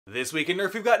This week in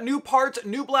Nerf, we've got new parts,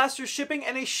 new blasters shipping,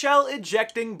 and a shell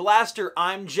ejecting blaster.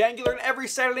 I'm Jangular, and every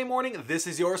Saturday morning, this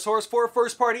is your source for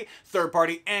first-party,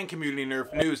 third-party, and community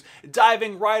Nerf news.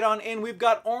 Diving right on in, we've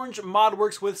got Orange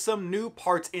Modworks with some new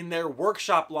parts in their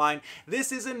workshop line.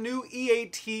 This is a new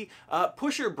EAT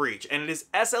pusher breach, and it is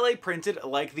SLA printed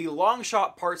like the long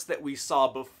shot parts that we saw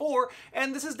before,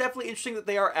 and this is definitely interesting that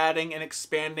they are adding and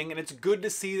expanding, and it's good to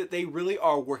see that they really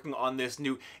are working on this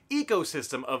new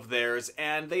ecosystem of theirs,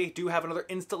 and they do have another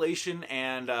installation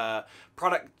and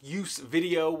product use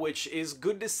video, which is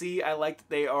good to see. I like that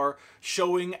they are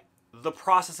showing the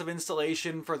process of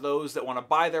installation for those that want to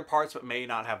buy their parts but may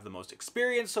not have the most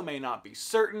experience, so may not be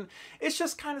certain. It's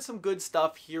just kind of some good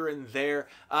stuff here and there.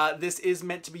 This is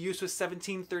meant to be used with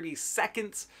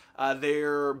 17/32.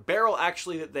 Their barrel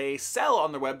actually that they sell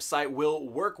on their website will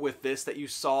work with this that you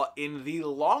saw in the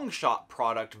long shot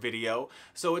product video.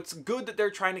 So it's good that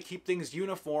they're trying to keep things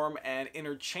uniform and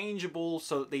interchangeable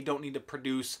so that they don't need to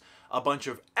produce a bunch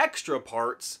of extra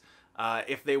parts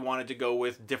if they wanted to go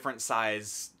with different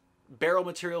size barrel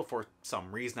material for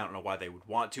some reason. I don't know why they would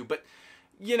want to, but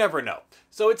you never know.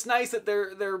 So it's nice that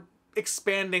they're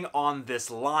expanding on this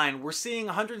line. We're seeing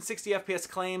 160 FPS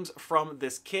claims from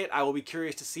this kit. I will be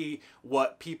curious to see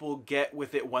what people get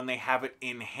with it when they have it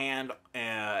in hand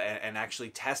and actually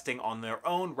testing on their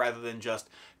own rather than just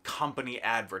company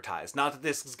advertised. Not that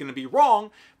this is going to be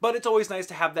wrong, but it's always nice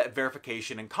to have that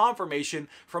verification and confirmation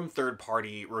from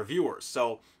third-party reviewers.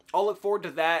 So I'll look forward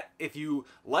to that. If you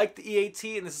like the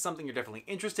EAT and this is something you're definitely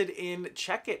interested in,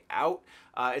 check it out.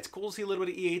 It's cool to see a little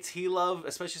bit of EAT love,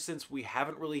 especially since we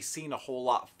haven't really seen a whole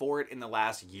lot for it in the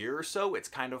last year or so. It's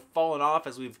kind of fallen off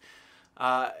as we've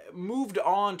moved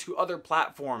on to other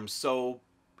platforms, so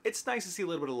it's nice to see a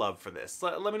little bit of love for this.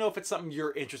 Let me know if it's something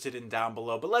you're interested in down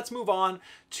below. But let's move on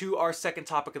to our second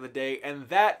topic of the day, and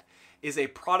that is a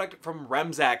product from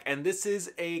Remzak, and this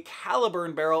is a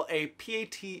Caliburn barrel, a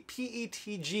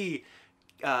PETG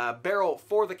barrel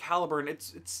for the Caliburn.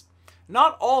 It's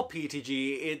not all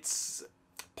PETG, it's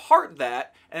part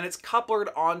that, and it's coupled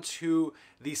onto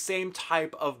the same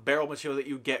type of barrel material that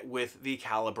you get with the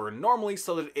Caliburn normally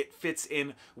so that it fits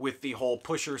in with the whole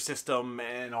pusher system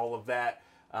and all of that.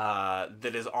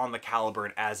 That is on the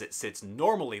Caliburn as it sits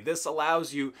normally. This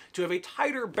allows you to have a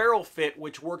tighter barrel fit,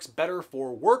 which works better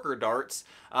for worker darts,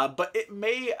 but it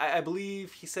may, I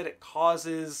believe he said it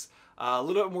causes a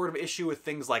little bit more of an issue with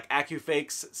things like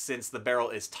AccuFakes since the barrel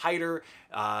is tighter.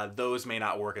 Those may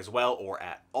not work as well or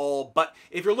at all, but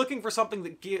if you're looking for something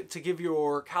that to give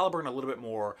your Caliburn a little bit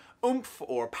more oomph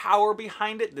or power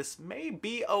behind it, this may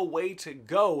be a way to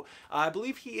go. I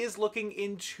believe he is looking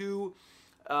into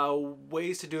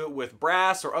ways to do it with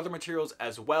brass or other materials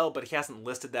as well, but he hasn't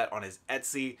listed that on his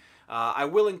Etsy. I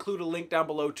will include a link down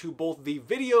below to both the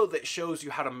video that shows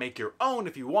you how to make your own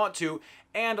if you want to,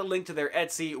 and a link to their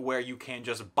Etsy where you can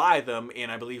just buy them in,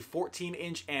 I believe,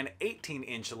 14-inch and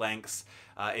 18-inch lengths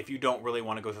if you don't really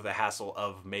want to go through the hassle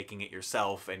of making it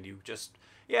yourself, and you just,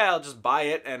 yeah, I'll just buy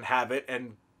it and have it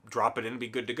and drop it in and be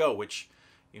good to go, which,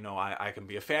 you know, I can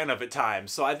be a fan of at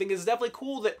times. So I think it's definitely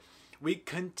cool that we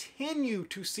continue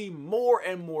to see more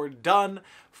and more done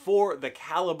for the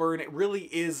Caliburn. It really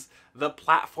is the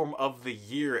platform of the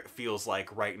year, it feels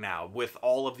like right now. With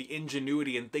all of the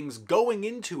ingenuity and things going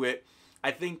into it,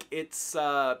 I think it's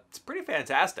pretty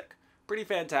fantastic. Pretty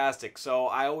fantastic. So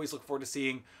I always look forward to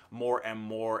seeing more and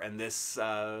more, and this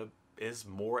is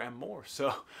more and more.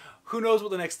 So who knows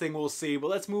what the next thing we'll see, but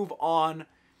let's move on.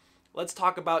 Let's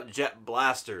talk about jet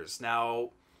blasters. Now,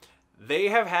 they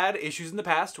have had issues in the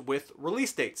past with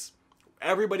release dates.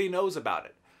 Everybody knows about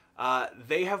it.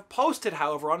 They have posted,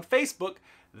 however, on Facebook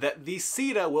that the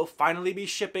CEDA will finally be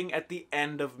shipping at the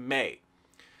end of May.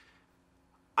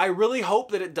 I really hope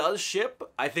that it does ship.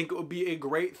 I think it would be a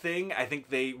great thing. I think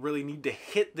they really need to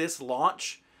hit this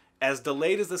launch. As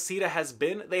delayed as the CEDA has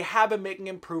been, they have been making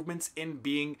improvements in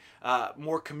being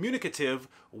more communicative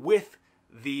with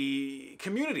the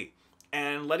community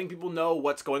and letting people know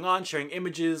what's going on, sharing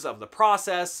images of the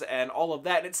process and all of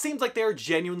that. And it seems like they're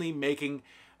genuinely making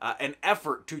an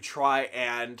effort to try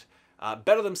and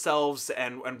better themselves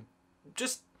and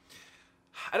just,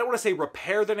 I don't want to say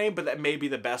repair their name, but that may be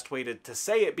the best way to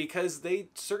say it, because they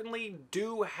certainly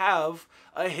do have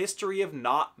a history of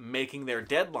not making their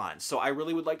deadlines. So I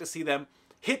really would like to see them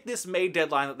hit this May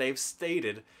deadline that they've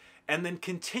stated and then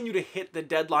continue to hit the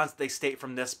deadlines that they state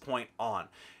from this point on.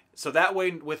 So that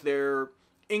way, with their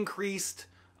increased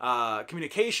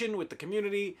communication with the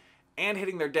community and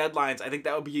hitting their deadlines, I think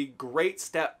that would be a great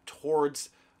step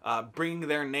towards bringing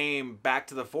their name back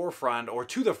to the forefront, or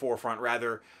to the forefront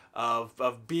rather,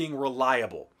 of being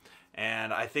reliable.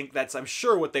 And I think that's, I'm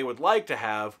sure, what they would like to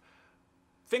have.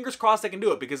 Fingers crossed they can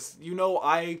do it, because, you know,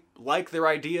 I like their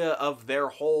idea of their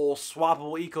whole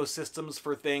swappable ecosystems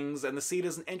for things, and the CEDA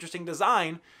is an interesting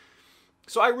design.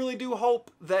 So I really do hope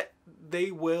that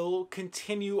they will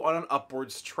continue on an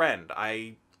upwards trend.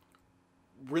 I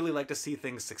really like to see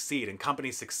things succeed and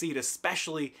companies succeed,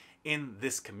 especially in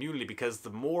this community, because the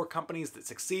more companies that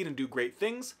succeed and do great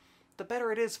things, the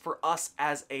better it is for us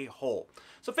as a whole.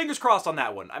 So fingers crossed on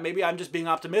that one. Maybe I'm just being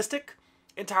optimistic.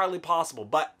 Entirely possible,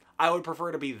 but I would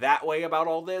prefer to be that way about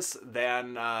all this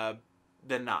than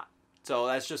not. So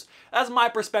that's my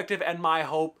perspective and my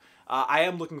hope. I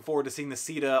am looking forward to seeing the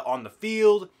CEDA on the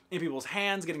field, in people's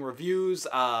hands, getting reviews.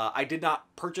 I did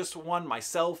not purchase one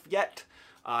myself yet.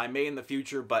 I may in the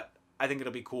future, but I think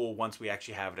it'll be cool once we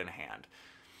actually have it in hand.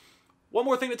 One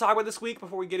more thing to talk about this week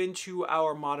before we get into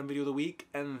our modern video of the week,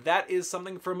 and that is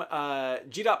something from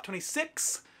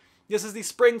G.26. This is the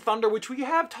Spring Thunder, which we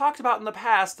have talked about in the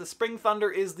past. The Spring Thunder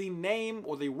is the name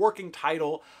or the working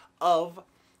title of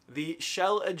the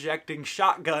shell ejecting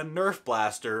shotgun Nerf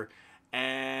blaster.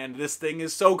 And this thing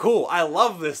is so cool. I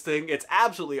love this thing. It's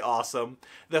absolutely awesome.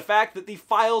 The fact that the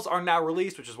files are now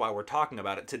released, which is why we're talking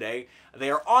about it today, they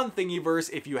are on Thingiverse.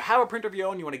 If you have a printer of your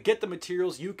own, you want to get the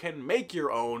materials, you can make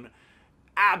your own.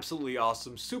 Absolutely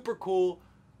awesome. Super cool.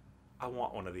 I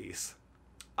want one of these.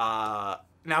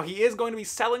 Now, he is going to be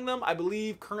selling them. I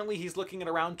believe currently he's looking at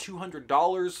around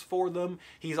 $200 for them.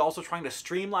 He's also trying to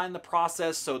streamline the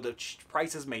process, so the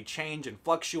prices may change and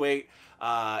fluctuate.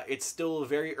 It's still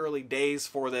very early days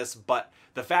for this, but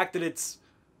the fact that it's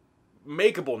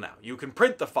makeable now, you can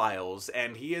print the files,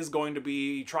 and he is going to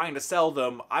be trying to sell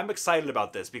them. I'm excited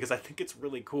about this because I think it's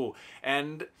really cool.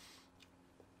 And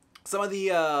some of the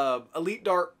Elite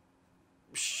Dart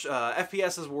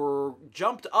FPSs were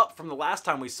jumped up from the last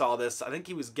time we saw this. I think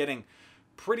he was getting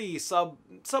pretty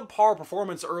subpar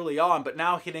performance early on, but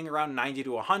now hitting around 90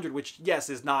 to 100, which, yes,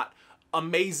 is not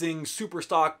amazing super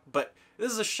stock, but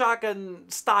this is a shotgun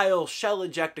style shell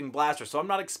ejecting blaster, so I'm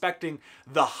not expecting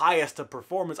the highest of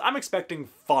performance. I'm expecting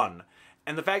fun.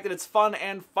 And the fact that it's fun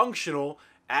and functional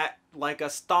at like a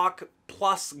stock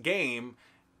plus game,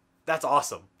 that's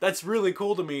awesome. That's really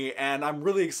cool to me, and I'm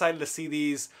really excited to see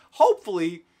these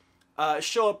hopefully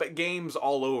show up at games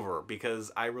all over,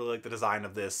 because I really like the design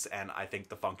of this and I think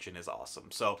the function is awesome.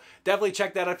 So definitely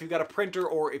check that out if you've got a printer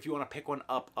or if you want to pick one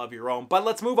up of your own. But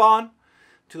let's move on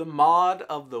to the mod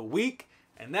of the week,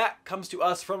 and that comes to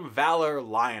us from Valor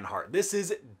Lionheart. This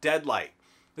is Deadlight.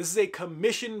 This is a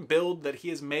commission build that he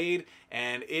has made,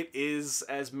 and it is,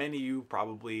 as many of you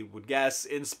probably would guess,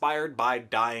 inspired by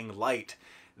Dying Light.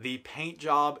 The paint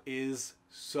job is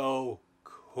so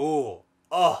cool.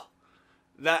 Oh,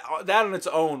 that on its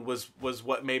own was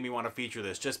what made me want to feature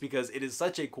this, just because it is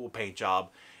such a cool paint job.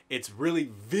 It's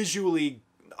really visually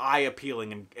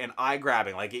eye-appealing and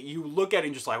eye-grabbing. Like, you look at it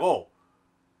and just like, oh,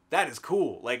 that is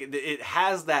cool. Like, it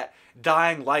has that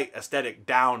Dying Light aesthetic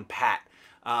down pat.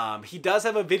 He does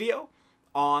have a video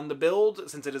on the build,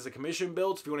 since it is a commission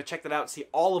build, so if you want to check that out, see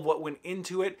all of what went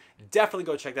into it, definitely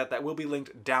go check that. That will be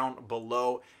linked down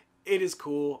below. It is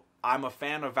cool. I'm a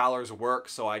fan of Valor's work,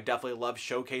 so I definitely love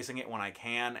showcasing it when I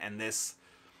can, and this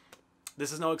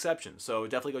is no exception, so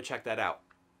definitely go check that out.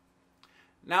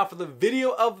 Now for the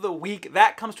video of the week,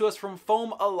 that comes to us from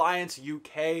Foam Alliance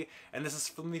UK, and this is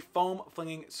from the Foam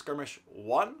Flinging Skirmish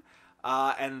 1,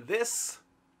 and this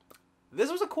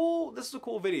was a cool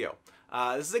video.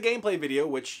 This is a gameplay video,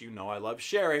 which you know I love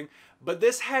sharing, but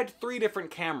this had 3 different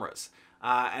cameras.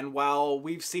 And while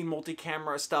we've seen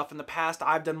multi-camera stuff in the past,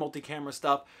 I've done multi-camera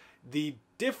stuff, the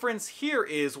difference here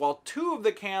is while 2 of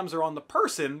the cams are on the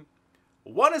person,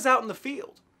 1 is out in the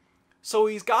field. So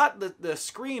he's got the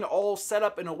screen all set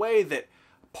up in a way that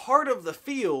part of the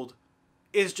field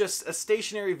is just a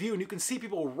stationary view, and you can see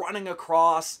people running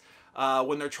across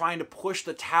when they're trying to push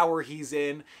the tower he's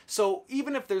in. So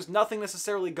even if there's nothing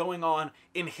necessarily going on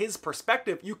in his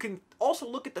perspective, you can also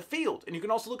look at the field, and you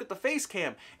can also look at the face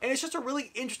cam, and it's just a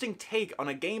really interesting take on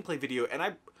a gameplay video, and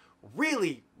I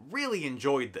really, really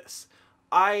enjoyed this.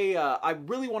 I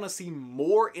really want to see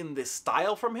more in this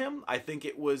style from him. I think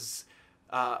it was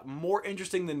more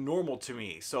interesting than normal to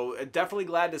me. So definitely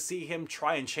glad to see him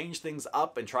try and change things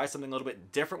up and try something a little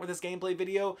bit different with this gameplay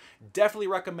video. Definitely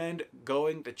recommend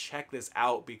going to check this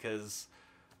out because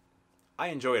I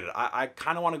enjoyed it. I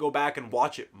kind of want to go back and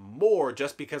watch it more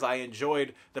just because I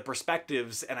enjoyed the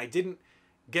perspectives and I didn't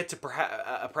get to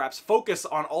perhaps focus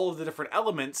on all of the different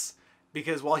elements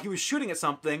because while he was shooting at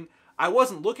something, I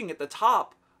wasn't looking at the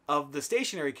top of the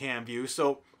stationary cam view.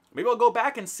 So maybe I'll go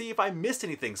back and see if I missed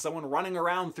anything. Someone running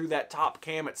around through that top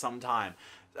cam at some time.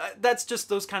 that's just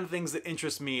those kind of things that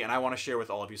interest me and I want to share with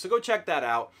all of you. So go check that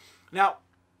out. Now,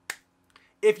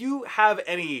 if you have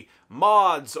any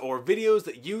mods or videos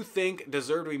that you think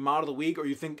deserve to be mod of the week, or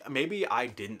you think maybe I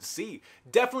didn't see,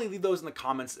 definitely leave those in the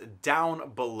comments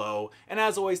down below. And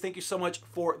as always, thank you so much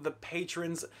for the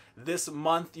patrons this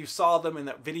month. You saw them in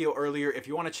that video earlier. If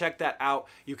you want to check that out,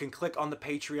 you can click on the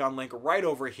Patreon link right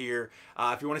over here.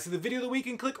 If you want to see the video of the week,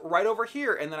 you can click right over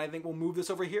here. And then I think we'll move this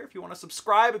over here. If you want to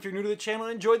subscribe, if you're new to the channel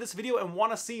and enjoyed this video and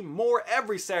want to see more,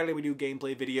 every Saturday we do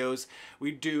gameplay videos.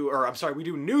 We do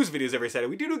news videos every Saturday.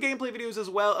 We do gameplay videos as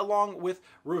well, along with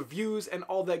reviews and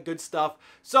all that good stuff.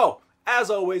 So,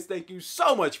 as always, thank you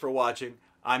so much for watching.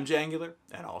 I'm Jangular,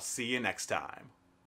 and I'll see you next time.